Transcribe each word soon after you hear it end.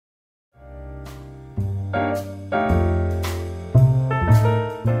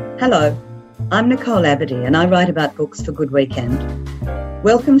Hello, I'm Nicole Aberdeen and I write about books for Good Weekend.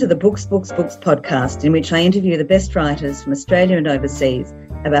 Welcome to the Books podcast, in which I interview the best writers from Australia and overseas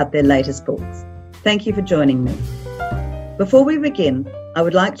about their latest books. Thank you for joining me. Before we begin, I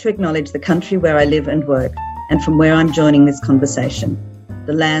would like to acknowledge the country where I live and work and from where I'm joining this conversation,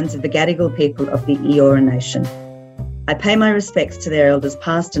 the lands of the Gadigal people of the Eora Nation. I pay my respects to their elders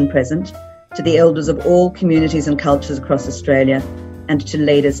past and present, to the elders of all communities and cultures across Australia, and to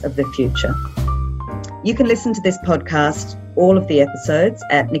leaders of the future. You can listen to this podcast, all of the episodes,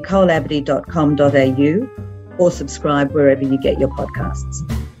 at nicoleaberdeen.com.au or subscribe wherever you get your podcasts.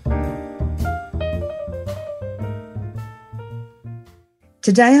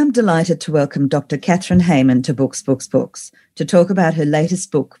 Today I'm delighted to welcome Dr. Kathryn Heyman to Books to talk about her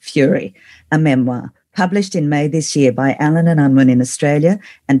latest book, Fury, a memoir, published in May this year by Allen & Unwin in Australia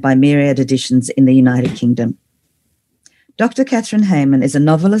and by Myriad Editions in the United Kingdom. Dr. Kathryn Heyman is a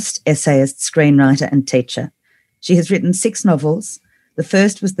novelist, essayist, screenwriter and teacher. She has written 6 novels. The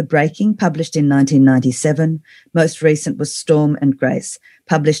first was The Breaking, published in 1997. Most recent was Storm and Grace,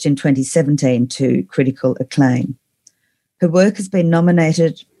 published in 2017 to critical acclaim. Her work has been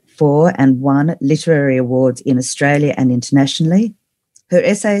nominated for and won literary awards in Australia and internationally. Her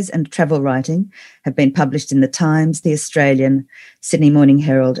essays and travel writing have been published in The Times, The Australian, Sydney Morning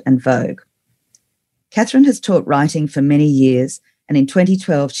Herald and Vogue. Kathryn has taught writing for many years, and in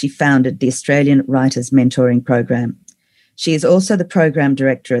 2012 she founded the Australian Writers Mentoring Program. She is also the Program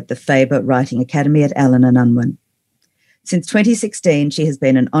Director at the Faber Writing Academy at Allen & Unwin. Since 2016, she has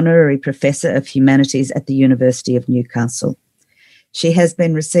been an Honorary Professor of Humanities at the University of Newcastle. She has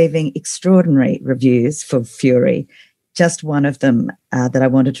been receiving extraordinary reviews for Fury. Just one of them that I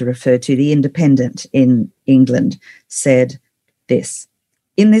wanted to refer to, The Independent in England, said this: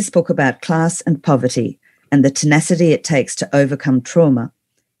 "In this book about class and poverty and the tenacity it takes to overcome trauma,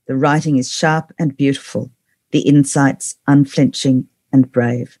 the writing is sharp and beautiful, the insights unflinching and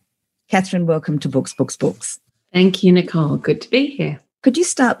brave." Kathryn, welcome to Books. Thank you, Nicole. Good to be here. Could you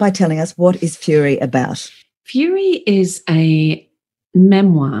start by telling us, what is Fury about? Fury is a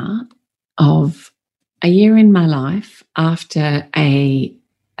memoir of a year in my life after a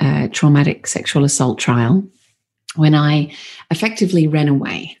traumatic sexual assault trial, when I effectively ran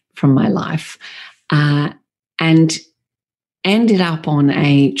away from my life and ended up on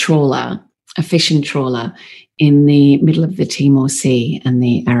a trawler, a fishing trawler in the middle of the Timor Sea and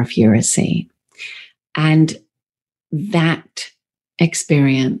the Arafura Sea. And that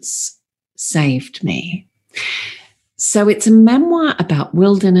experience saved me. So it's a memoir about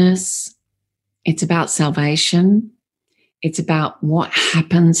wilderness. It's about salvation. It's about what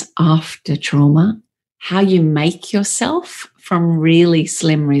happens after trauma, how you make yourself from really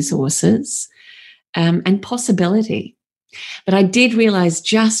slim resources, and possibility. But I did realize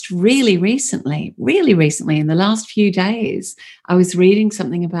just really recently, in the last few days, I was reading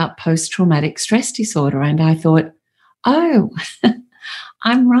something about post-traumatic stress disorder, and I thought, oh,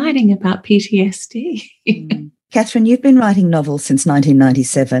 I'm writing about PTSD. Kathryn, you've been writing novels since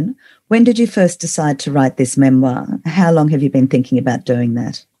 1997. When did you first decide to write this memoir? How long have you been thinking about doing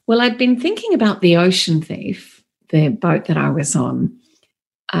that? Well, I'd been thinking about The Ocean Thief, the boat that I was on,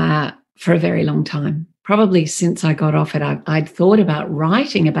 for a very long time. Probably since I got off it, I'd thought about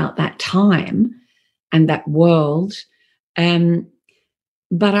writing about that time and that world,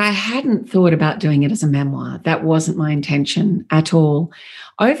 but I hadn't thought about doing it as a memoir. That wasn't my intention at all.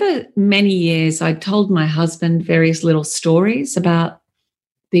 Over many years, I told my husband various little stories about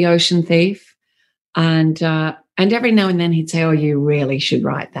The Ocean Thief, and every now and then he'd say, "Oh, you really should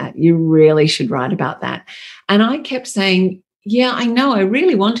write that. You really should write about that." And I kept saying, "Yeah, I know. I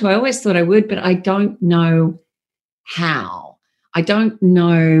really want to. I always thought I would, but I don't know how. I don't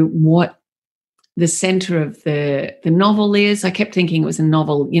know what the center of the novel is." I kept thinking it was a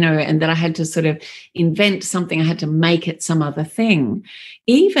novel, and that I had to sort of invent something. I had to make it some other thing.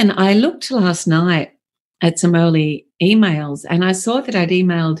 Even I looked last night at some early emails, and I saw that I'd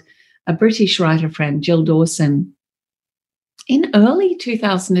emailed a British writer friend, Jill Dawson, in early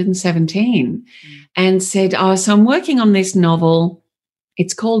 2017 and said, "Oh, so I'm working on this novel.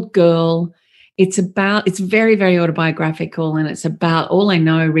 It's called Girl. It's very, very autobiographical, and it's about, all I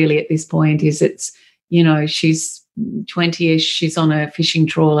know really at this point is she's 20-ish, she's on a fishing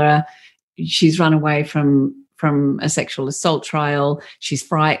trawler, she's run away from a sexual assault trial, she's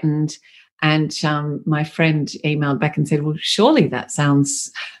frightened." And my friend emailed back and said, "Well, surely that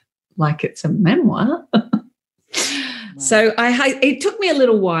sounds like it's a memoir." Wow. So it took me a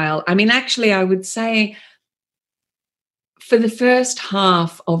little while. I mean, actually, I would say for the first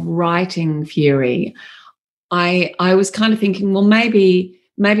half of writing Fury, I was kind of thinking, well, maybe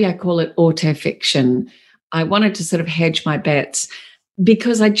I call it autofiction. I wanted to sort of hedge my bets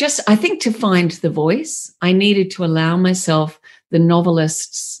because I think to find the voice, I needed to allow myself the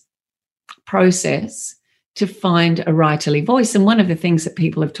novelist's process to find a writerly voice. And one of the things that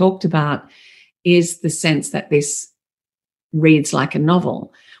people have talked about is the sense that this reads like a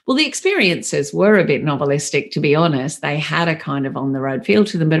novel. Well, the experiences were a bit novelistic, to be honest. They had a kind of on-the-road feel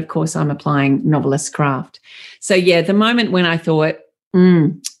to them, but of course I'm applying novelist craft. So yeah, the moment when I thought,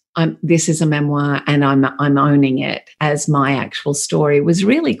 this is a memoir and I'm owning it as my actual story was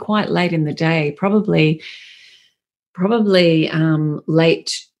really quite late in the day, probably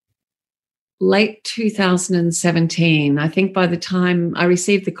late 2017. I think by the time I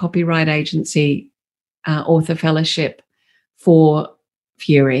received the Copyright Agency author fellowship for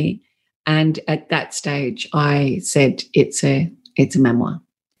Fury, and at that stage I said it's a memoir.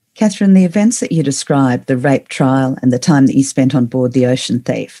 Kathryn, the events that you described, the rape trial and the time that you spent on board the Ocean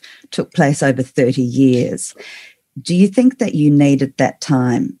Thief, took place over 30 years. Do you think that you needed that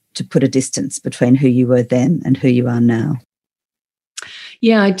time to put a distance between who you were then and who you are now?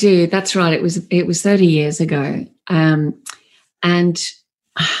 Yeah, I do. That's right. It was 30 years ago. And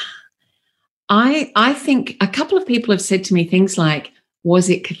I think a couple of people have said to me things like, was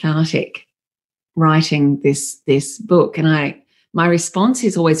it cathartic writing this book? And my response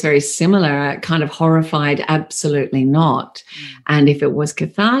is always very similar, kind of horrified, absolutely not. And if it was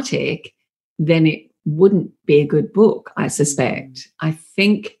cathartic, then it wouldn't be a good book, I suspect. I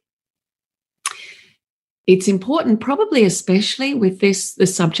think it's important, probably especially with the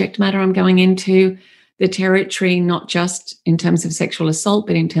subject matter I'm going into, the territory, not just in terms of sexual assault,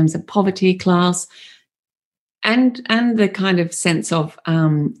 but in terms of poverty, class, and the kind of sense of,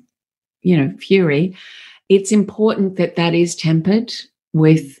 fury. It's important that is tempered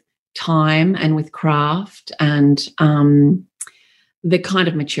with time and with craft and the kind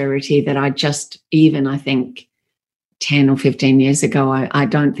of maturity that I think 10 or 15 years ago, I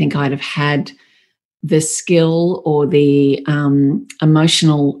don't think I'd have had the skill or the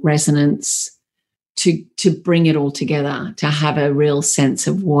emotional resonance to bring it all together, to have a real sense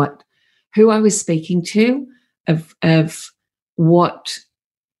of who I was speaking to, of what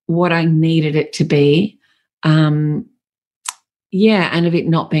I needed it to be. And of it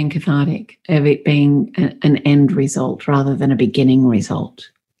not being cathartic, of it being an end result rather than a beginning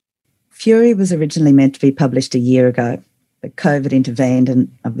result. Fury was originally meant to be published a year ago, but COVID intervened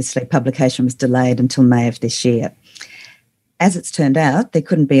and obviously publication was delayed until May of this year. As it's turned out, there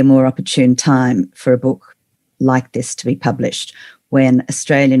couldn't be a more opportune time for a book like this to be published, when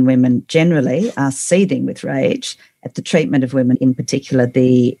Australian women generally are seething with rage at the treatment of women, in particular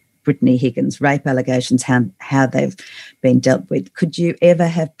the Brittany Higgins rape allegations, how they've been dealt with. Could you ever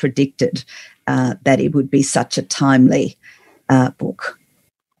have predicted that it would be such a timely book?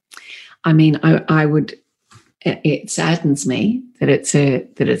 I mean, I would. It saddens me that it's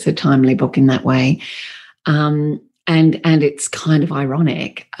a timely book in that way, and it's kind of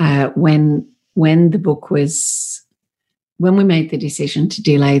ironic when the book was, when we made the decision to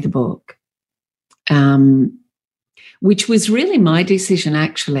delay the book. Which was really my decision,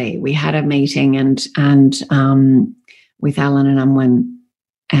 actually. We had a meeting and with Alan and Unwin,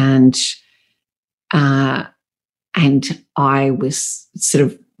 and I was sort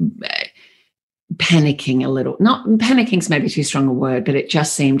of panicking a little. Not panicking's maybe too strong a word, but it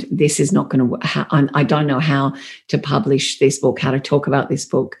just seemed this is not going to work. I don't know how to publish this book, how to talk about this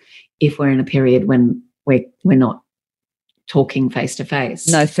book if we're in a period when we're not talking face to face.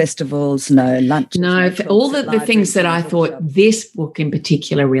 No festivals, no lunches. No, all the things that I thought this book in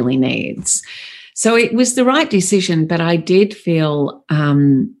particular really needs. So it was the right decision, but I did feel,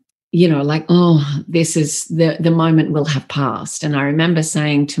 this is the moment will have passed. And I remember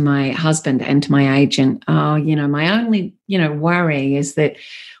saying to my husband and to my agent, my only, worry is that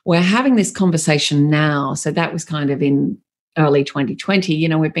we're having this conversation now. So that was kind of in early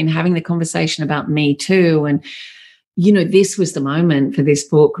 2020. We've been having the conversation about Me Too, and this was the moment for this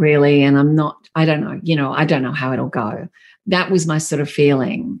book, really. And I don't know how it'll go. That was my sort of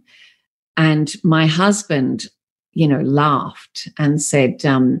feeling. And my husband, laughed and said,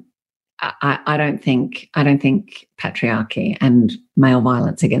 I don't think patriarchy and male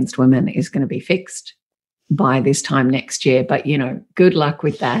violence against women is going to be fixed by this time next year. But, good luck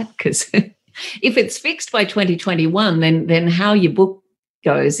with that, because if it's fixed by 2021, then how your book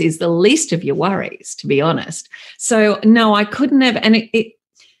goes is the least of your worries, to be honest. So no, I couldn't have, and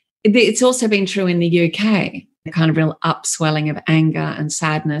it's also been true in the UK. a kind of real upswelling of anger and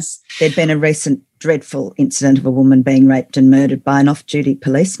sadness. There'd been a recent dreadful incident of a woman being raped and murdered by an off-duty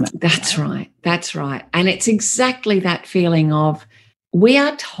policeman. That's right. That's right. And it's exactly that feeling of, we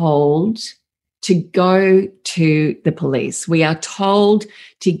are told to go to the police. We are told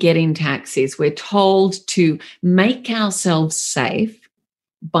to get in taxis. We're told to make ourselves safe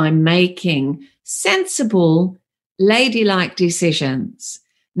by making sensible, ladylike decisions.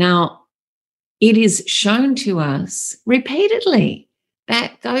 Now, it is shown to us repeatedly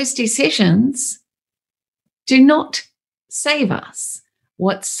that those decisions do not save us.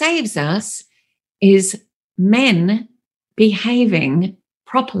 What saves us is men behaving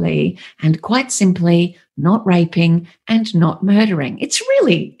properly and quite simply not raping and not murdering. It's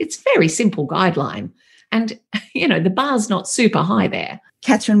very simple guideline. And, the bar's not super high there.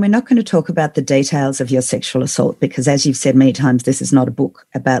 Kathryn, we're not going to talk about the details of your sexual assault because, as you've said many times, this is not a book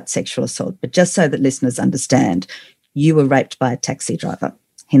about sexual assault. But just so that listeners understand, you were raped by a taxi driver,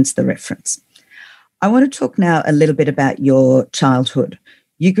 hence the reference. I want to talk now a little bit about your childhood.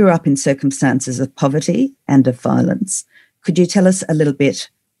 You grew up in circumstances of poverty and of violence. Could you tell us a little bit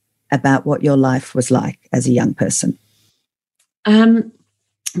about what your life was like as a young person?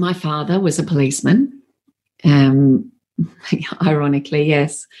 My father was a policeman. Ironically,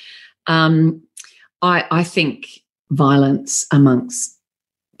 yes. I think violence amongst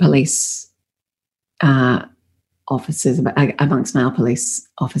police officers, amongst male police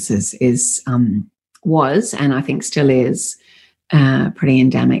officers, was, and I think still is, pretty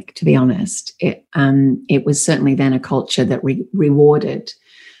endemic, to be honest. It was certainly then a culture that rewarded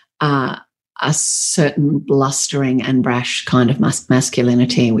a certain blustering and brash kind of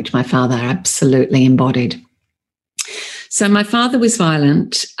masculinity, which my father absolutely embodied. So my father was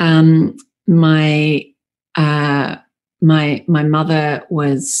violent. My mother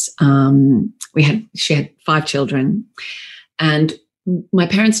was. She had 5 children, and my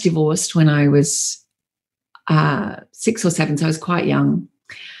parents divorced when I was 6 or 7, so I was quite young.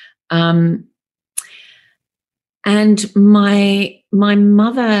 And my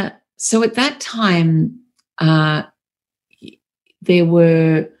mother. So at that time, there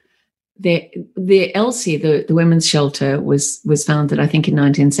were. The Elsie, the women's shelter, was founded, I think, in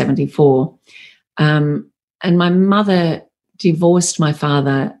 1974. And my mother divorced my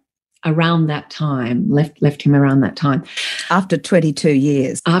father around that time, left him around that time. After 22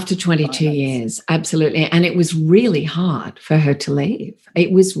 years. After 22 years, absolutely. And it was really hard for her to leave.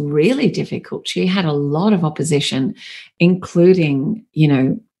 It was really difficult. She had a lot of opposition, including,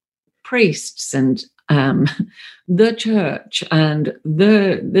 priests and the church and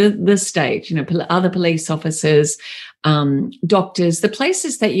the state, other police officers, doctors, the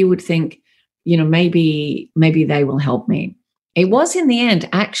places that you would think, maybe they will help me. It was in the end,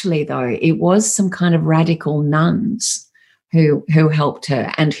 actually, though, it was some kind of radical nuns who helped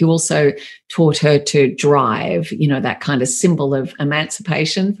her and who also taught her to drive, that kind of symbol of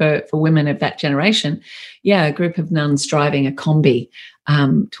emancipation for women of that generation. Yeah, a group of nuns driving a combi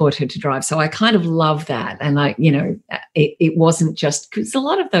taught her to drive. So I kind of love that. And it wasn't just because a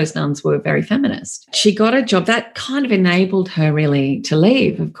lot of those nuns were very feminist. She got a job that kind of enabled her really to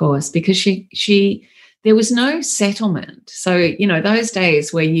leave, of course, because there was no settlement. So, those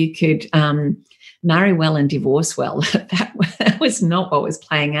days where you could marry well and divorce well, that was not what was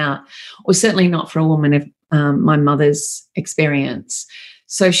playing out, or certainly not for a woman of my mother's experience.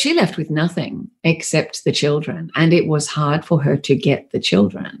 So she left with nothing except the children, and it was hard for her to get the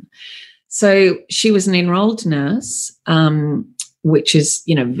children. So she was an enrolled nurse, which is,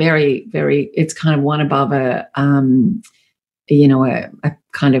 very, very, it's kind of one above a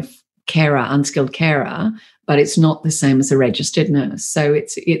kind of carer, unskilled carer, but it's not the same as a registered nurse. So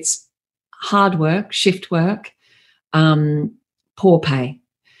it's hard work, shift work, poor pay.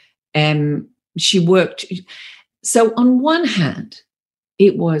 She worked. So on one hand,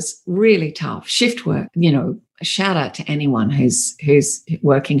 it was really tough. Shift work, a shout out to anyone who's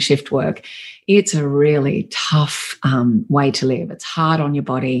working shift work. It's a really tough way to live. It's hard on your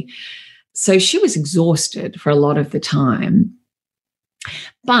body. So she was exhausted for a lot of the time.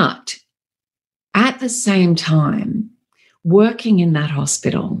 But at the same time, working in that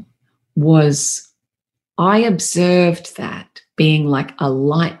hospital I observed that being like a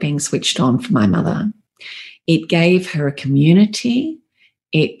light being switched on for my mother. It gave her a community.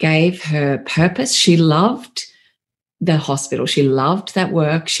 It gave her purpose. She loved the hospital. She loved that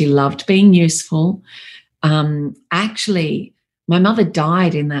work. She loved being useful. Actually, my mother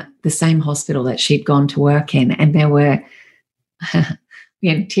died in the same hospital that she'd gone to work in, and there were,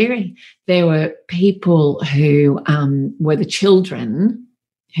 teary. There were people who were the children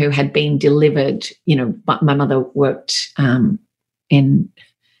who had been delivered, but my mother worked in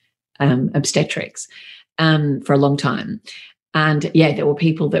obstetrics for a long time. And there were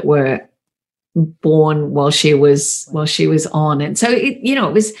people that were born while she was on. And so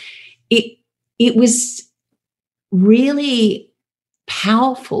it was really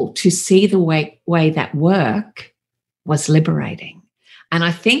powerful to see the way that work was liberating. And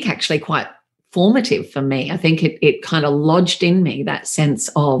I think actually quite formative for me. I think it kind of lodged in me that sense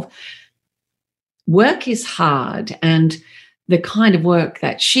of work is hard, and the kind of work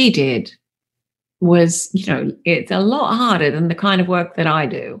that she did was, it's a lot harder than the kind of work that I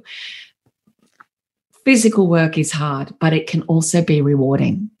do. Physical work is hard, but it can also be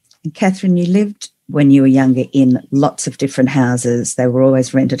rewarding. And Kathryn, you lived when you were younger in lots of different houses. They were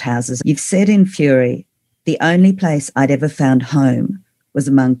always rented houses. You've said in Fury, the only place I'd ever found home was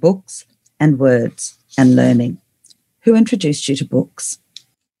among books and words and learning. Who introduced you to books?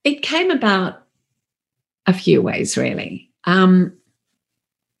 It came about a few ways, really.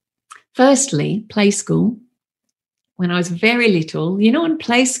 Firstly, play school. When I was very little, in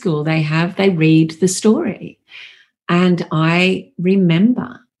play school they read the story. And I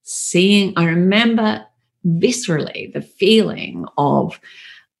remember viscerally the feeling of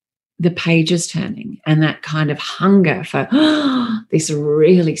the pages turning and that kind of hunger for this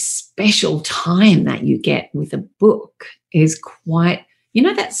really special time that you get with a book is quite,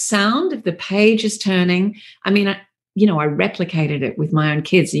 that sound of the pages turning. I mean, I replicated it with my own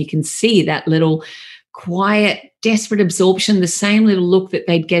kids. You can see that little quiet, desperate absorption, the same little look that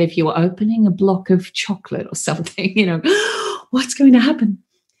they'd get if you were opening a block of chocolate or something, what's going to happen?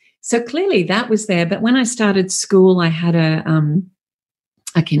 So clearly that was there. But when I started school, I had a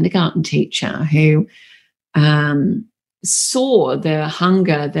kindergarten teacher who saw the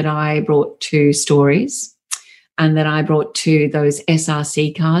hunger that I brought to stories and that I brought to those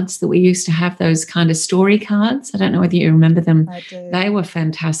SRC cards that we used to have, those kind of story cards. I don't know whether you remember them. I do. They were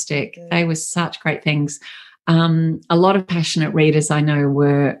fantastic. They were such great things. A lot of passionate readers I know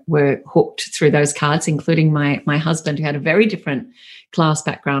were hooked through those cards, including my husband, who had a very different class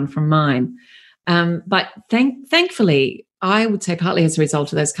background from mine. But thankfully, I would say partly as a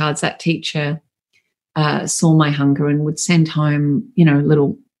result of those cards, that teacher saw my hunger and would send home,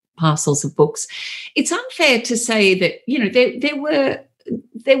 little parcels of books. It's unfair to say that,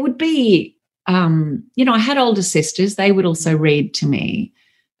 there would be, I had older sisters. They would also read to me.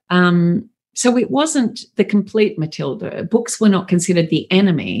 So it wasn't the complete Matilda. Books were not considered the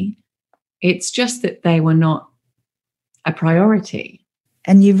enemy. It's just that they were not a priority.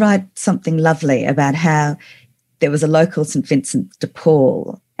 And you write something lovely about how there was a local St Vincent de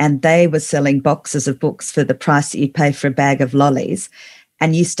Paul and they were selling boxes of books for the price that you'd pay for a bag of lollies,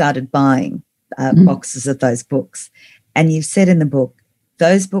 and you started buying boxes of those books. And you've said in the book,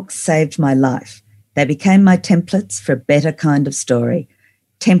 those books saved my life. They became my templates for a better kind of story,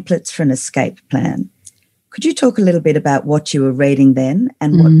 templates for an escape plan. Could you talk a little bit about what you were reading then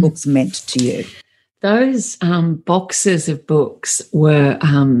and what books meant to you? Those boxes of books were,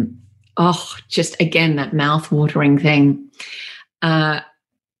 just again, that mouth-watering thing.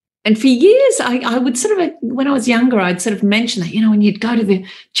 And for years, I would sort of, when I was younger, I'd sort of mention that, when you'd go to the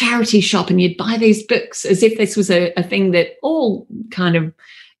charity shop and you'd buy these books as if this was a thing that all kind of,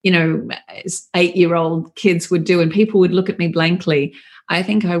 8-year-old kids would do, and people would look at me blankly. I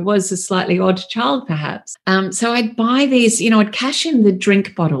think I was a slightly odd child, perhaps. So I'd buy these, I'd cash in the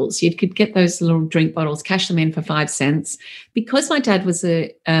drink bottles. You could get those little drink bottles, cash them in for 5 cents. Because my dad was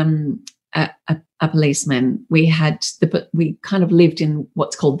a policeman, we kind of lived in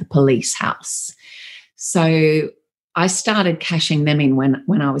what's called the police house. So I started cashing them in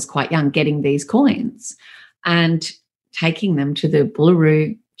when I was quite young, getting these coins and taking them to the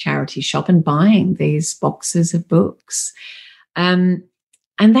Boolaroo charity shop and buying these boxes of books. And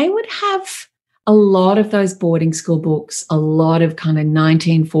they would have a lot of those boarding school books, a lot of kind of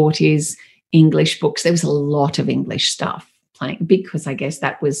 1940s English books. There was a lot of English stuff playing because I guess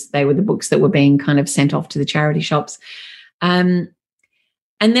they were the books that were being kind of sent off to the charity shops. And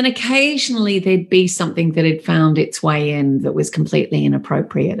then occasionally there'd be something that had found its way in that was completely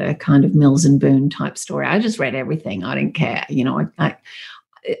inappropriate, a kind of Mills and Boon type story. I just read everything. I didn't care.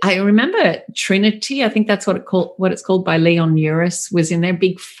 I remember Trinity, I think that's what it's called, by Leon Uris, was in their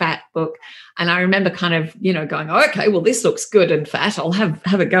big fat book. And I remember kind of, going, okay, well, this looks good and fat. I'll have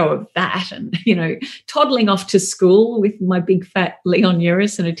a go of that. And, toddling off to school with my big fat Leon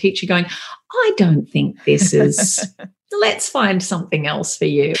Uris and a teacher going, I don't think this is, let's find something else for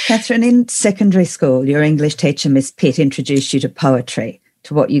you. Kathryn, in secondary school, your English teacher, Miss Pitt, introduced you to poetry,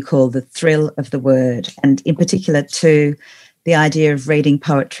 to what you call the thrill of the word, and in particular to the idea of reading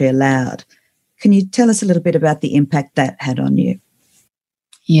poetry aloud. Can you tell us a little bit about the impact that had on you?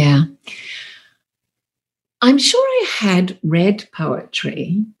 Yeah. I'm sure I had read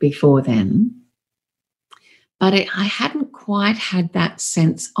poetry before then, but I hadn't quite had that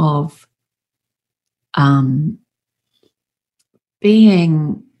sense of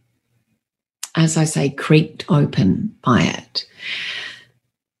being, as I say, creaked open by it.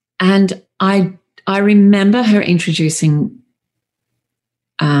 And I remember her introducing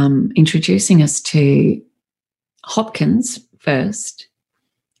us to Hopkins first.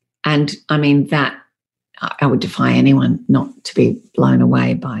 And I mean, that I would defy anyone not to be blown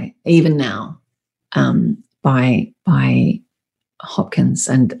away by, even now, by Hopkins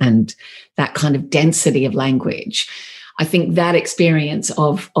and that kind of density of language. I think that experience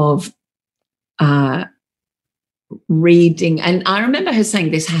of reading, and I remember her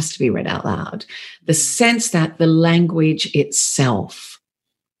saying this has to be read out loud, the sense that the language itself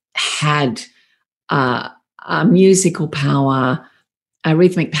had a musical power, a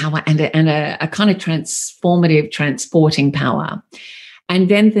rhythmic power, and a kind of transformative, transporting power. And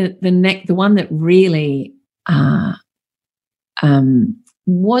then the one that really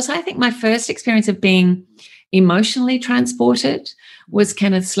was, I think, my first experience of being emotionally transported was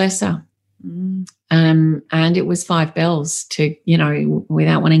Kenneth Slessor. And it was Five Bells, to,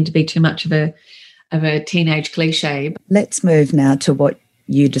 without wanting to be too much of a teenage cliche. Let's move now to what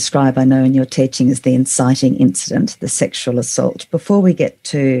you describe, I know, in your teaching as the inciting incident, the sexual assault. Before we get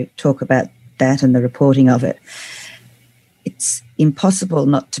to talk about that and the reporting of it, it's impossible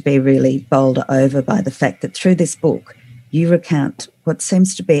not to be really bowled over by the fact that through this book, you recount what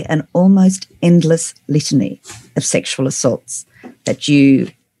seems to be an almost endless litany of sexual assaults that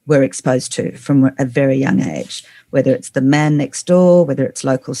you were exposed to from a very young age, whether it's the man next door, whether it's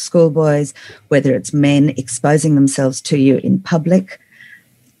local schoolboys, whether it's men exposing themselves to you in public.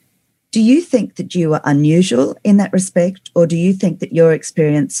 Do you think that you were unusual in that respect, or do you think that your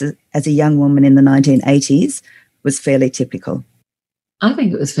experience as a young woman in the 1980s was fairly typical? I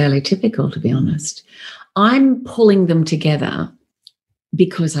think it was fairly typical, to be honest. I'm pulling them together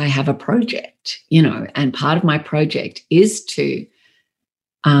because I have a project, and part of my project is to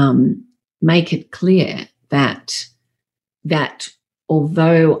make it clear that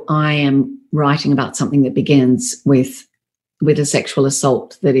although I am writing about something that begins with a sexual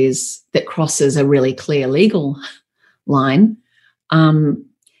assault that crosses a really clear legal line,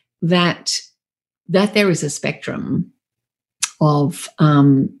 that there is a spectrum of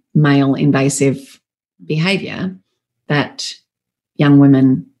male invasive behaviour that young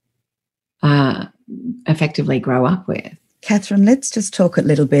women effectively grow up with. Kathryn, let's just talk a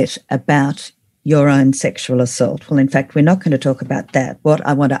little bit about your own sexual assault. Well, in fact, we're not going to talk about that. What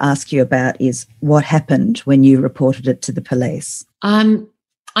I want to ask you about is what happened when you reported it to the police. I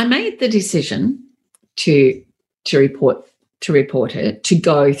made the decision to report it, to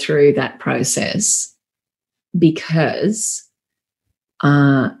go through that process, because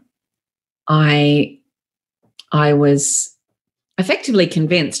I was effectively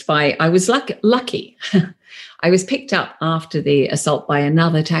convinced I was lucky. I was picked up after the assault by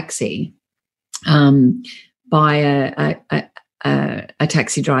another taxi, by a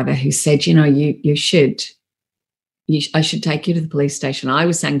taxi driver who said, I should take you to the police station. I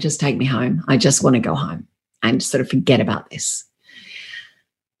was saying, just take me home. I just want to go home and sort of forget about this.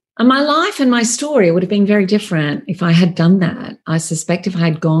 And my life and my story would have been very different if I had done that. I suspect if I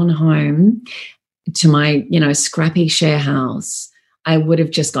had gone home to my, scrappy share house, I would have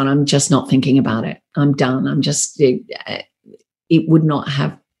just gone, I'm just not thinking about it. I'm done. It would not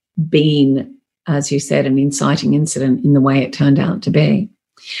have been, as you said, an inciting incident in the way it turned out to be.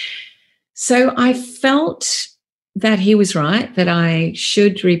 So I felt that he was right, that I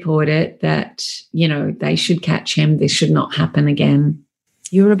should report it, that, they should catch him. This should not happen again.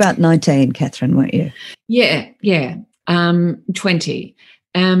 You were about 19, Kathryn, weren't you? Yeah, 20.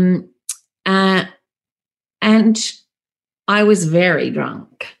 And I was very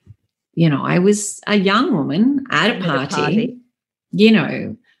drunk. I was a young woman at a party.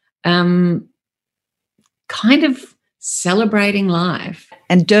 Kind of celebrating life.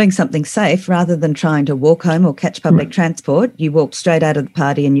 And doing something safe rather than trying to walk home or catch public transport. You walked straight out of the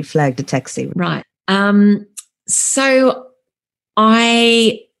party and you flagged a taxi. Right. So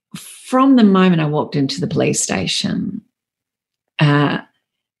from the moment I walked into the police station, the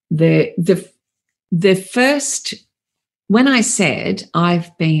first, when I said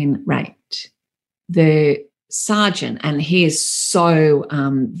I've been raped, the sergeant, and he is so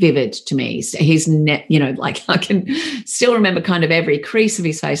vivid to me. He's like I can still remember kind of every crease of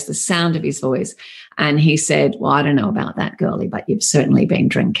his face, the sound of his voice. And he said, well, I don't know about that, girlie, but you've certainly been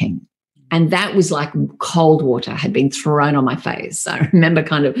drinking. And that was like cold water had been thrown on my face. I remember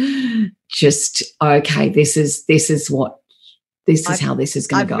kind of just, okay, this is how this is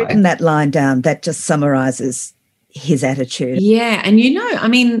going to go. I've written that line down. That just summarizes his attitude. Yeah. And, I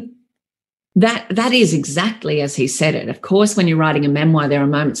mean, that is exactly as he said it. Of course, when you're writing a memoir, there are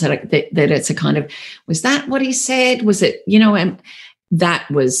moments that it's a kind of, was that what he said? Was it, and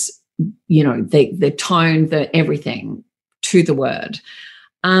that was, the tone, the everything to the word.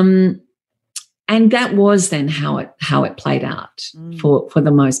 And that was then how it played out for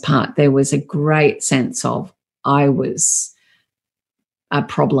the most part. There was a great sense of I was a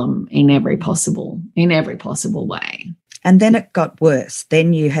problem in every possible way. And then it got worse.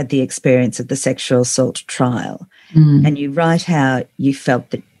 Then you had the experience of the sexual assault trial. And you write how you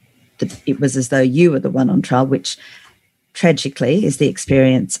felt that it was as though you were the one on trial, which tragically is the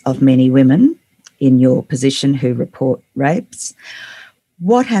experience of many women in your position who report rapes.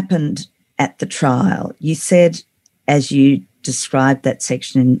 What happened at the trial? You said, as you described that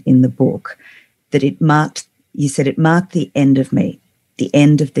section in the book, that it marked the end of me, the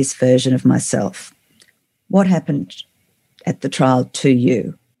end of this version of myself. What happened at the trial to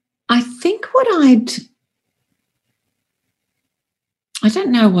you? I think I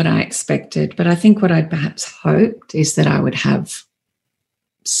don't know what I expected, but I think what I'd perhaps hoped is that I would have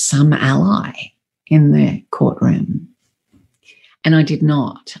some ally in the courtroom. And I did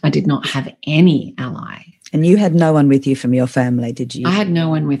not. I did not have any ally. And you had no one with you from your family, did you? I had no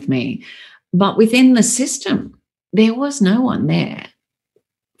one with me. But within the system, there was no one there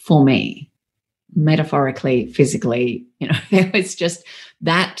for me. Metaphorically, physically, there was just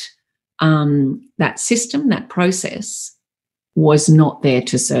that system, that process was not there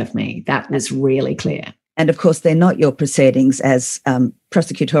to serve me. That was really clear. And of course, they're not your proceedings as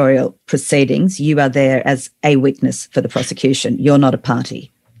prosecutorial proceedings. You are there as a witness for the prosecution. You're not a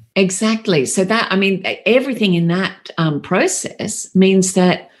party. Exactly. So everything in that process means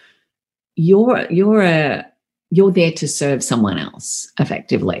that you're there to serve someone else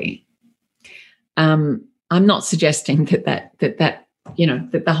effectively. I'm not suggesting that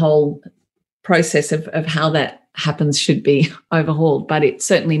the whole process of how that happens should be overhauled, but it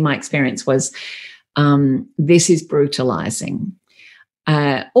certainly, my experience was this is brutalizing.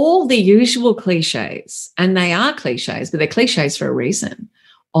 All the usual cliches, and they are cliches, but they're cliches for a reason,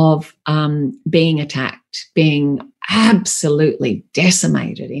 of being attacked, being absolutely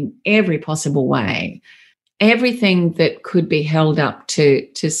decimated in every possible way. Everything that could be held up to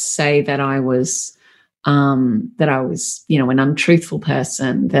say that I was an untruthful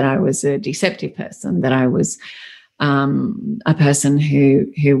person, that I was a deceptive person, that I was a person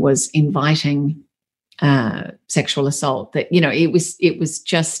who was inviting sexual assault. That it was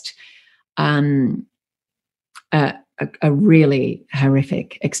just a really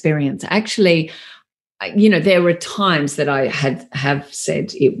horrific experience. Actually, there were times that I have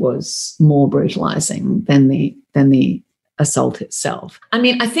said it was more brutalizing than the assault itself.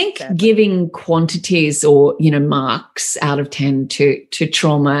 I think giving quantities or marks out of 10 to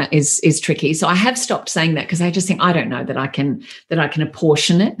trauma is tricky. So I have stopped saying that because I just think I don't know that I can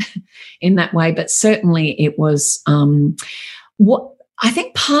apportion it in that way. But certainly it was what I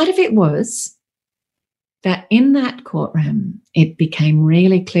think part of it was that in that courtroom it became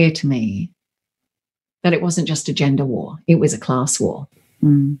really clear to me that it wasn't just a gender war, it was a class war.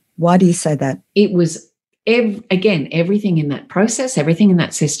 Why do you say that? It was, everything in that process, everything in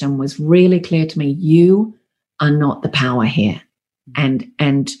that system was really clear to me. You are not the power here.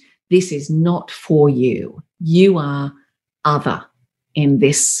 And this is not for you. You are other in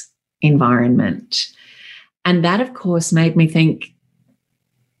this environment. And that, of course, made me think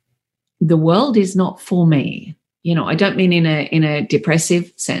the world is not for me. I don't mean in a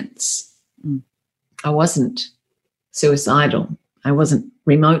depressive sense. I wasn't suicidal. I wasn't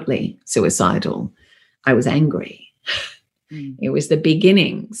remotely suicidal. I was angry. It was the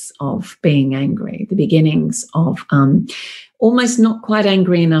beginnings of being angry, the beginnings of almost not quite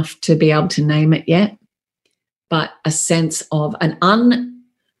angry enough to be able to name it yet, but a sense of an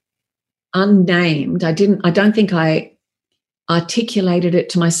unnamed. I don't think I articulated it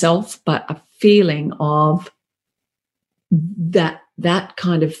to myself, but a feeling of that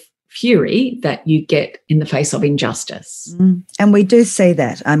kind of fury that you get in the face of injustice. And we do see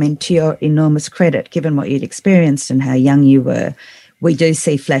that. To your enormous credit, given what you'd experienced and how young you were, we do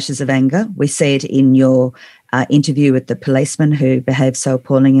see flashes of anger. We see it in your interview with the policeman who behaved so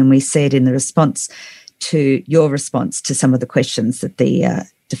appalling, and we see it in the response to your response to some of the questions that the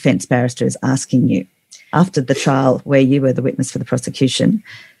defence barrister is asking you. After the trial where you were the witness for the prosecution,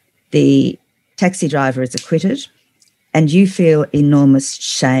 the taxi driver is acquitted and you feel enormous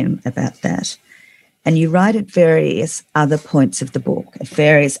shame about that. And you write at various other points of the book, at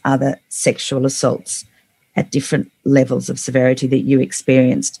various other sexual assaults at different levels of severity that you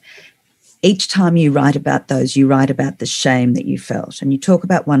experienced. Each time you write about those, you write about the shame that you felt. And you talk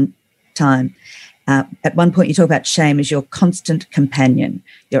about one time, at one point you talk about shame as your constant companion,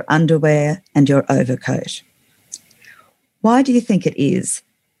 your underwear and your overcoat. Why do you think it is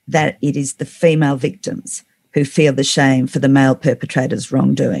that it is the female victims who feel the shame for the male perpetrator's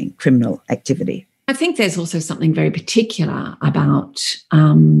wrongdoing, criminal activity? I think there's also something very particular about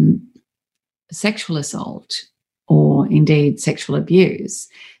sexual assault or indeed sexual abuse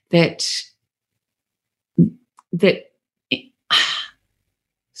that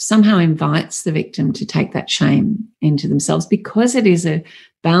somehow invites the victim to take that shame into themselves because it is a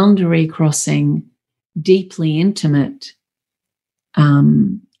boundary-crossing, deeply intimate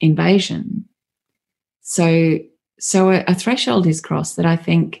invasion. So a threshold is crossed that I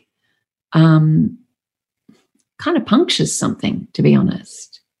think kind of punctures something, to be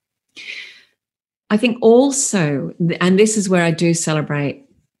honest. I think also, and this is where I do celebrate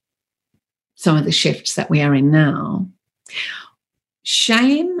some of the shifts that we are in now,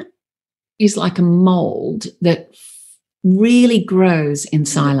 shame is like a mold that really grows in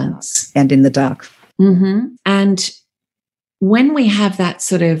silence. And in the dark. Mm-hmm. And when we have that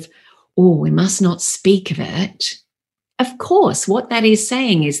sort of, oh, we must not speak of it, of course, what that is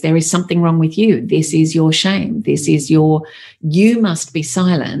saying is there is something wrong with you. This is your shame. This is you must be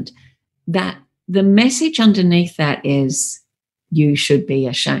silent. That the message underneath that is you should be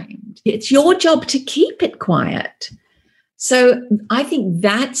ashamed. It's your job to keep it quiet. So I think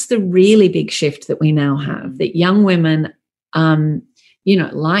that's the really big shift that we now have, that young women,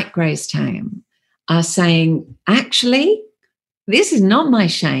 like Grace Tame, are saying, actually, this is not my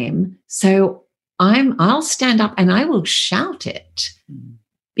shame, so I'll stand up and I will shout it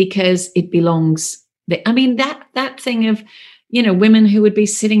because it belongs. I mean, that thing of, women who would be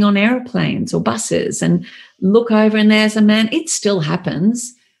sitting on airplanes or buses and look over and there's a man, it still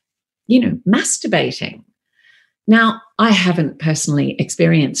happens, masturbating. Now, I haven't personally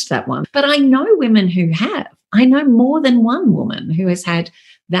experienced that one, but I know women who have. I know more than one woman who has had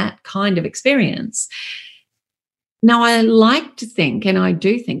that kind of experience. Now, I like to think, and I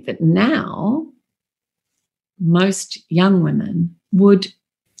do think that now most young women would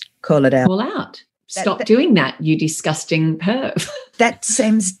call it out. Call out. Stop doing that, you disgusting perv. That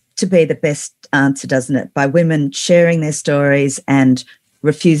seems to be the best answer, doesn't it? By women sharing their stories and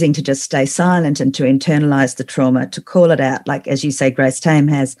refusing to just stay silent and to internalise the trauma, to call it out, like, as you say, Grace Tame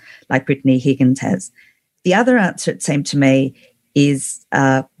has, like Brittany Higgins has. The other answer, it seemed to me, is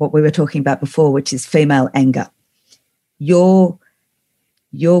what we were talking about before, which is female anger. Your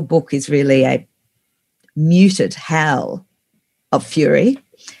book is really a muted howl of fury,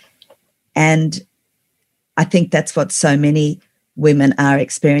 and I think that's what so many women are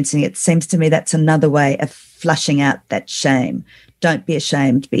experiencing. It seems to me that's another way of flushing out that shame. Don't be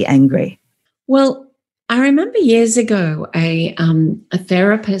ashamed, be angry. Well, I remember years ago a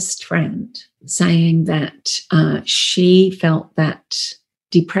therapist friend saying that she felt that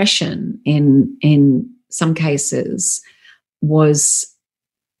depression in some cases was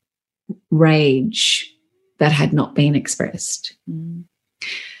rage that had not been expressed. Mm.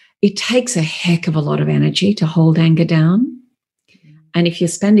 It takes a heck of a lot of energy to hold anger down. And if you're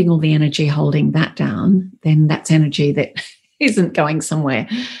spending all the energy holding that down, then that's energy that isn't going somewhere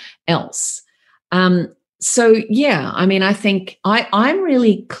else. I think I'm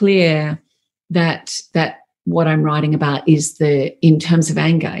really clear that what I'm writing about is in terms of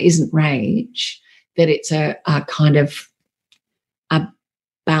anger, isn't rage, that it's a kind of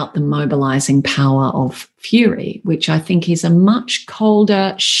about the mobilizing power of fury, which I think is a much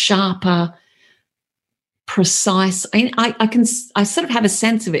colder, sharper, precise. I sort of have a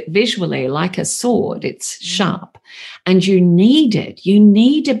sense of it visually, like a sword. It's sharp, and you need it. You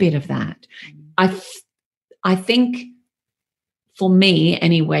need a bit of that. I think, for me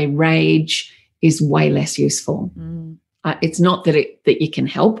anyway, rage is way less useful. It's not that you can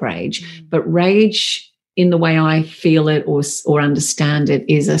help rage, but rage, in the way I feel it or understand it,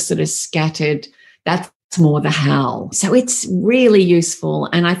 is a sort of scattered. That's more the howl. So it's really useful,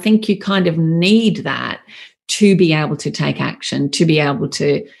 and I think you kind of need that to be able to take action, to be able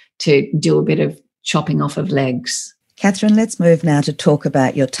to do a bit of chopping off of legs. Kathryn, let's move now to talk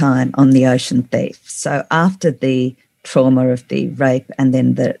about your time on The Ocean Thief. So after the trauma of the rape and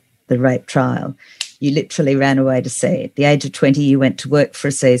then the rape trial, You literally ran away to sea. At the age of 20, you went to work for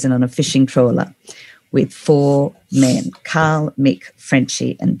a season on a fishing trawler with 4 men, Carl, Mick,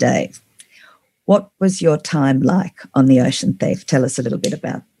 Frenchie and Dave. What was your time like on the Ocean Thief? Tell us a little bit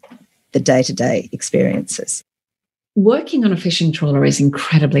about the day-to-day experiences. Working on a fishing trawler is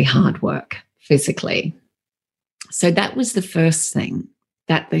incredibly hard work physically. So that was the first thing,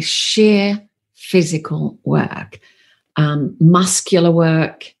 that the sheer physical work, muscular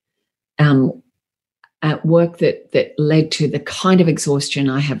work, work that led to the kind of exhaustion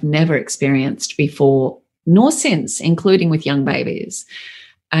I have never experienced before nor since, including with young babies.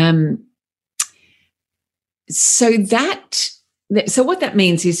 So what that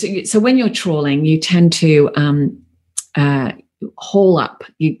means is, so when you're trawling, you tend to haul up.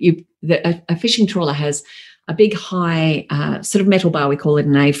 A fishing trawler has a big high sort of metal bar, we call it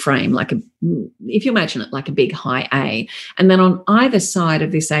an A-frame, if you imagine it like a big high A. And then on either side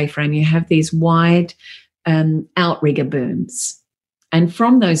of this A-frame, you have these wide outrigger booms. And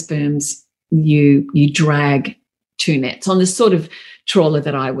from those booms, you drag 2 nets on the sort of trawler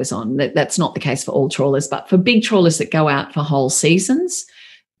that I was on. That's not the case for all trawlers, but for big trawlers that go out for whole seasons,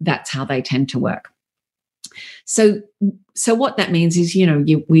 that's how they tend to work. So what that means is,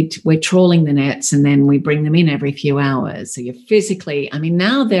 we're trawling the nets and then we bring them in every few hours. So you're physically,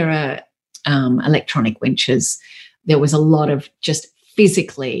 now there are electronic winches. There was a lot of just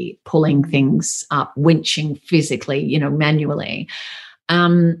physically pulling things up, winching physically, manually.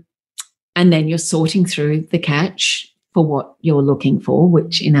 And then you're sorting through the catch for what you're looking for,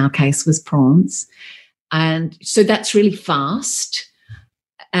 which in our case was prawns. And so that's really fast.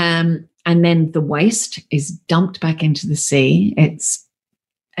 And then the waste is dumped back into the sea. It's,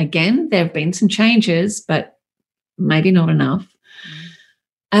 again, there have been some changes, but maybe not enough.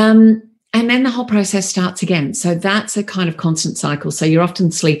 And then the whole process starts again. So that's a kind of constant cycle. So you're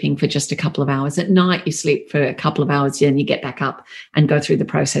often sleeping for just a couple of hours. At night, you sleep for a couple of hours, then you get back up and go through the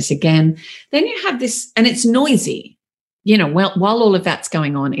process again. Then you have this, and it's noisy. While all of that's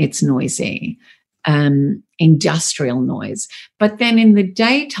going on, it's noisy. Industrial noise. But then in the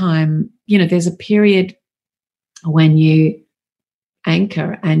daytime, there's a period when you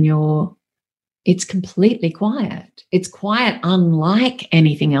anchor and it's completely quiet. It's quiet unlike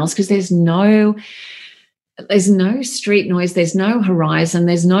anything else because there's no street noise, there's no horizon,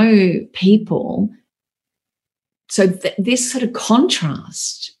 there's no people. So this sort of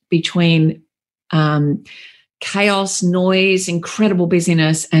contrast between chaos, noise, incredible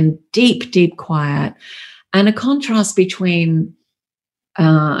busyness, and deep, deep quiet, and a contrast between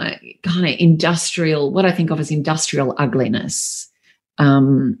kind of industrial, what I think of as industrial ugliness,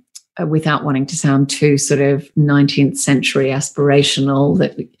 without wanting to sound too sort of 19th century aspirational,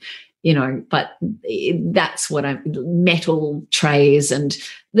 but that's what metal trays and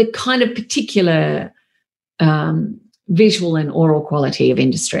the kind of particular visual and oral quality of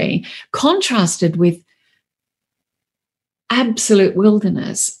industry, contrasted with absolute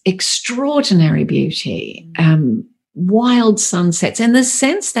wilderness, extraordinary beauty, wild sunsets, and the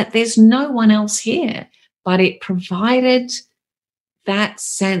sense that there's no one else here, but it provided that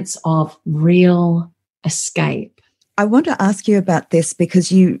sense of real escape. I want to ask you about this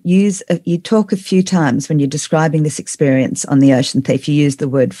because you talk a few times when you're describing this experience on the Ocean Thief, you use the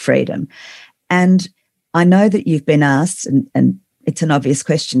word freedom. And I know that you've been asked, and it's an obvious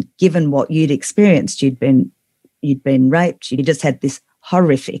question, given what you'd experienced, you'd been raped, you just had this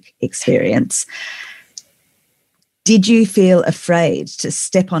horrific experience. Did you feel afraid to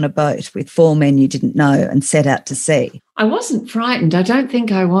step on a boat with 4 men you didn't know and set out to sea? I wasn't frightened. I don't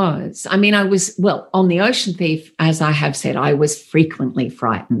think I was. I was, on the Ocean Thief, as I have said, I was frequently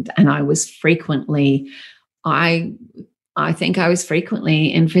frightened, and I was frequently, I think I was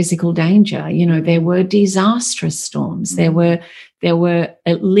frequently in physical danger. There were disastrous storms. There were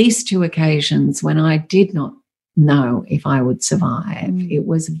at least 2 occasions when I did not know if I would survive. It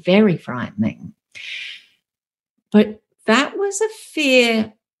was very frightening. But that was a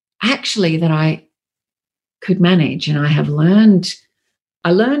fear actually that I could manage, and I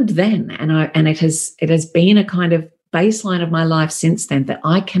learned then, and it has been a kind of baseline of my life since then, that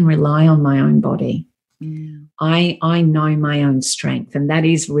I can rely on my own body. I know my own strength, and that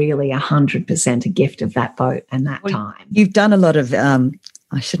is really 100% a gift of that boat and that time. You've done a lot of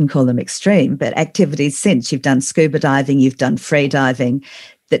I shouldn't call them extreme, but activities since. You've done scuba diving, you've done free diving,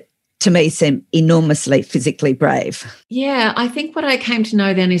 that to me seem enormously physically brave. Yeah, I think what I came to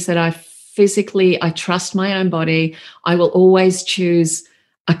know then is that I trust my own body. I will always choose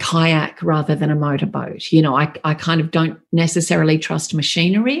a kayak rather than a motorboat. I kind of don't necessarily trust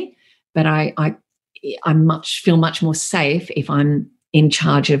machinery, but I feel much more safe if I'm in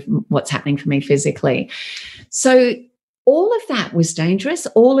charge of what's happening for me physically. So all of that was dangerous.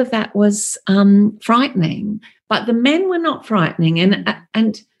 All of that was frightening. But the men were not frightening.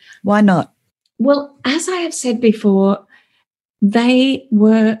 And why not? Well, as I have said before, they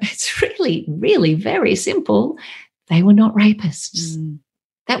were, it's really, really very simple. They were not rapists.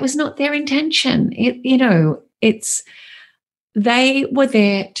 That was not their intention. They were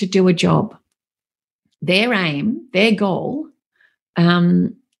there to do a job. Their aim, their goal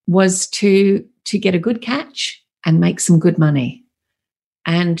was to get a good catch and make some good money.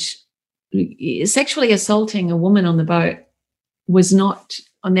 And sexually assaulting a woman on the boat was not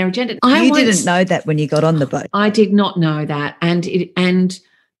on their agenda. You didn't know that when you got on the boat. I did not know that. And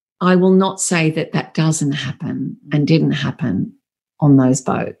I will not say that doesn't happen and didn't happen on those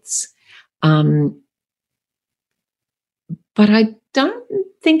boats. But I don't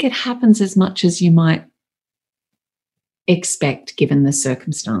think it happens as much as you might expect given the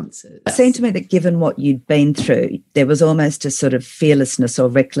circumstances. It seemed to me that given what you'd been through, there was almost a sort of fearlessness or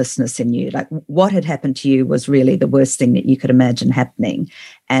recklessness in you. Like what had happened to you was really the worst thing that you could imagine happening.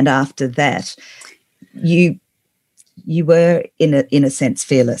 And after that, you were in a sense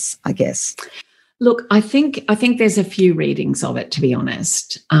fearless, I guess. Look, I think there's a few readings of it, to be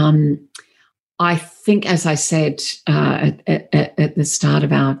honest. I think, as I said at the start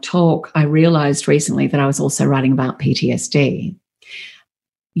of our talk, I realised recently that I was also writing about PTSD.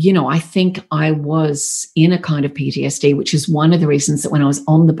 I think I was in a kind of PTSD, which is one of the reasons that when I was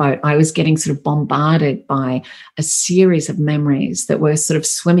on the boat, I was getting sort of bombarded by a series of memories that were sort of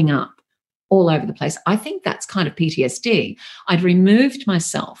swimming up all over the place. I think that's kind of PTSD. I'd removed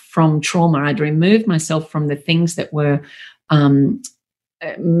myself from trauma. I'd removed myself from the things that were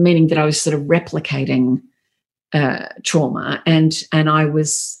meaning that I was sort of replicating trauma, and I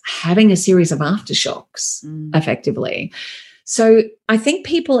was having a series of aftershocks, effectively. So I think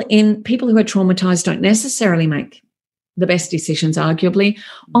people who are traumatized don't necessarily make the best decisions, arguably.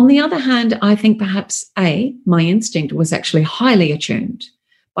 On the other hand, I think perhaps my instinct was actually highly attuned.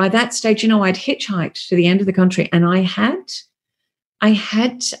 By that stage, I'd hitchhiked to the end of the country, and I had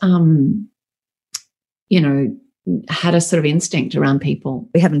had a sort of instinct around people.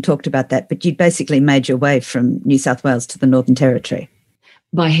 We haven't talked about that, but you basically made your way from New South Wales to the Northern Territory.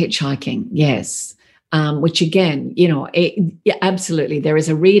 By hitchhiking, yes. Which again, absolutely. There is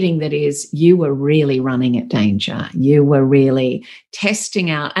a reading that is you were really running at danger. You were really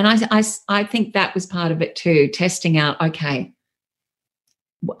testing out. And I think that was part of it too, testing out, okay,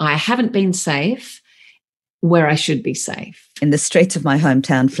 I haven't been safe where I should be safe. In the streets of my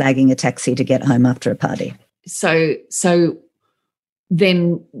hometown, flagging a taxi to get home after a party. So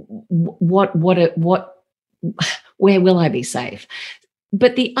then what where will I be safe?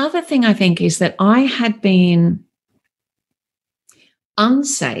 But the other thing I think is that I had been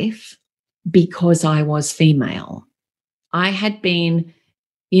unsafe because I was female. I had been,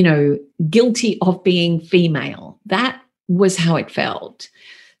 guilty of being female. That was how it felt.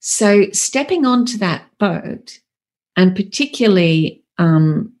 So stepping onto that boat and particularly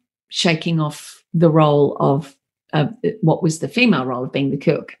shaking off the role of what was the female role of being the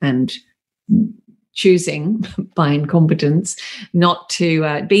cook and choosing by incompetence not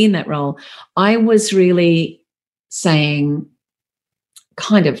to be in that role, I was really saying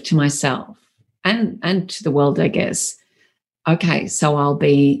kind of to myself and to the world, I guess, okay, so I'll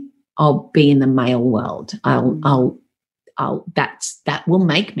be in the male world. That will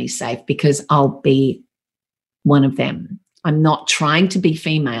make me safe because I'll be one of them. I'm not trying to be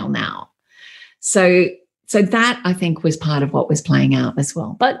female now. So that, I think, was part of what was playing out as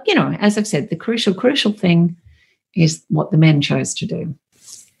well. But, as I've said, the crucial thing is what the men chose to do.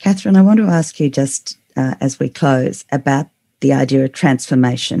 Kathryn, I want to ask you just as we close about the idea of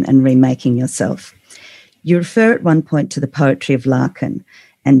transformation and remaking yourself. You refer at one point to the poetry of Larkin,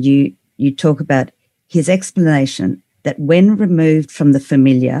 and you talk about his explanation that when removed from the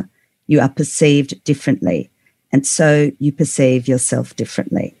familiar, you are perceived differently, and so you perceive yourself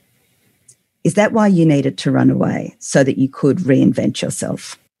differently. Is that why you needed to run away, so that you could reinvent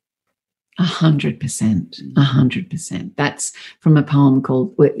yourself? 100%. 100%. That's from a poem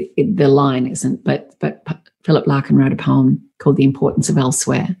called, the line isn't, but Philip Larkin wrote a poem called The Importance of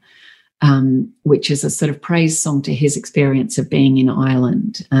Elsewhere, which is a sort of praise song to his experience of being in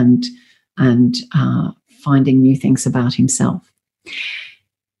Ireland and finding new things about himself.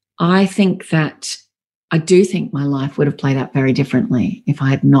 I do think my life would have played out very differently if I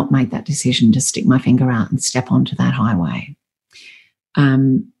had not made that decision to stick my finger out and step onto that highway.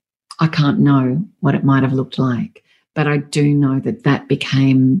 I can't know what it might have looked like, but I do know that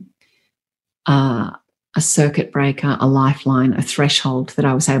became a circuit breaker, a lifeline, a threshold that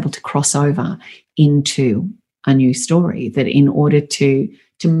I was able to cross over into a new story. That in order to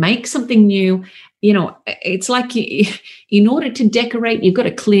make something new, it's like in order to decorate, you've got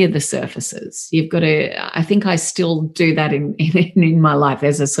to clear the surfaces. You've got to, I think I still do that in my life.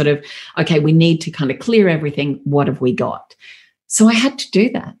 There's a sort of, okay, we need to kind of clear everything. What have we got? So I had to do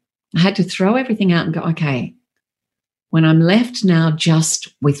that. I had to throw everything out and go, okay, when I'm left now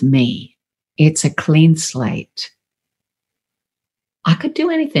just with me, it's a clean slate. I could do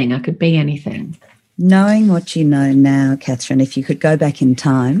anything. I could be anything. Knowing what you know now, Kathryn, if you could go back in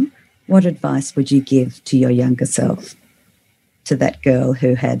time, what advice would you give to your younger self, to that girl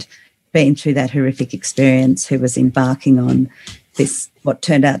who had been through that horrific experience, who was embarking on this, what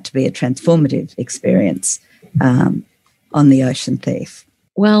turned out to be a transformative experience on the Ocean Thief?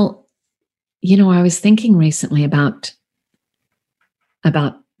 Well, I was thinking recently about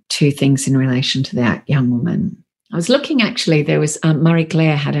two things in relation to that young woman. I was looking, actually, there was Marie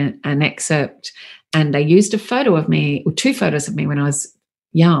Claire had an excerpt, and they used a photo of me, or two photos of me when I was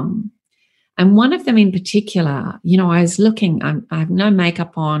young. And one of them in particular, I was looking, I have no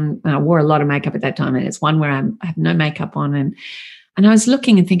makeup on. I wore a lot of makeup at that time, and it's one where I have no makeup on. And I was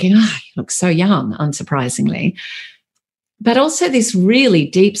looking and thinking, you look so young, unsurprisingly. But also this really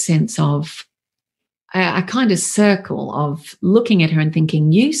deep sense of a kind of circle of looking at her and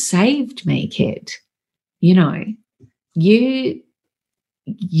thinking, you saved me, kid. You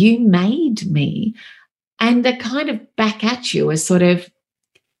made me. And they're kind of back at you as sort of,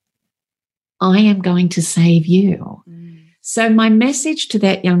 I am going to save you. So my message to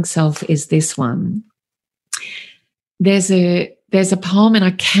that young self is this one. There's a poem, and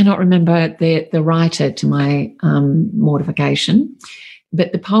I cannot remember the writer, to my mortification,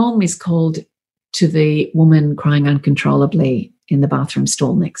 but the poem is called To the Woman Crying Uncontrollably in the Bathroom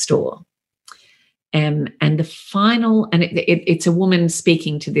Stall Next Door. And the final, and it's a woman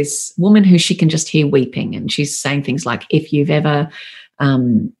speaking to this woman who she can just hear weeping, and she's saying things like, if you've ever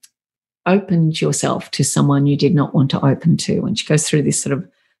opened yourself to someone you did not want to open to, and she goes through this sort of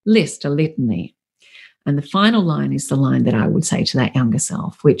list, a litany. And the final line is the line that I would say to that younger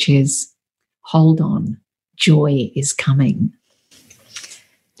self, which is, hold on, joy is coming.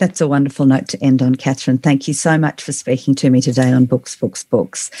 That's a wonderful note to end on, Kathryn. Thank you so much for speaking to me today on Books, Books,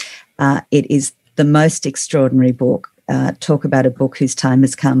 Books. It is the most extraordinary book. Talk about a book whose time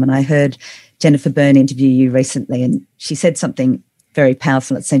has come. And I heard Jennifer Byrne interview you recently, and she said something very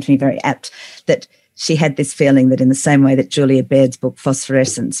powerful. It seemed to me very apt, that she had this feeling that in the same way that Julia Baird's book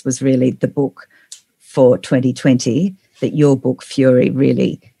Phosphorescence was really the book for 2020, that your book Fury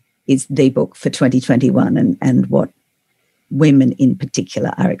really is the book for 2021 and what women in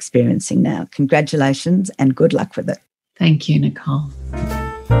particular are experiencing now. Congratulations and good luck with it. Thank you, Nicole.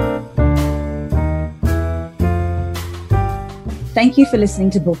 Thank you for listening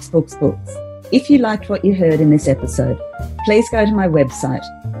to Books, Books, Books. If you liked what you heard in this episode, please go to my website,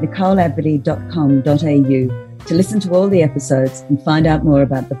 nicoleabadie.com.au, to listen to all the episodes and find out more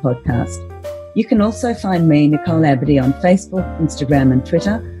about the podcast. You can also find me, Nicole Abadie, on Facebook, Instagram and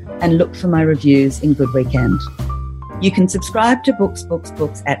Twitter, and look for my reviews in Good Weekend. You can subscribe to Books, Books,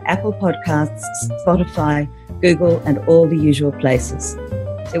 Books at Apple Podcasts, Spotify, Google and all the usual places.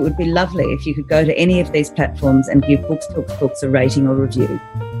 It would be lovely if you could go to any of these platforms and give Books, Books, Books a rating or review.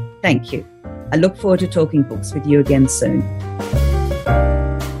 Thank you. I look forward to talking books with you again soon.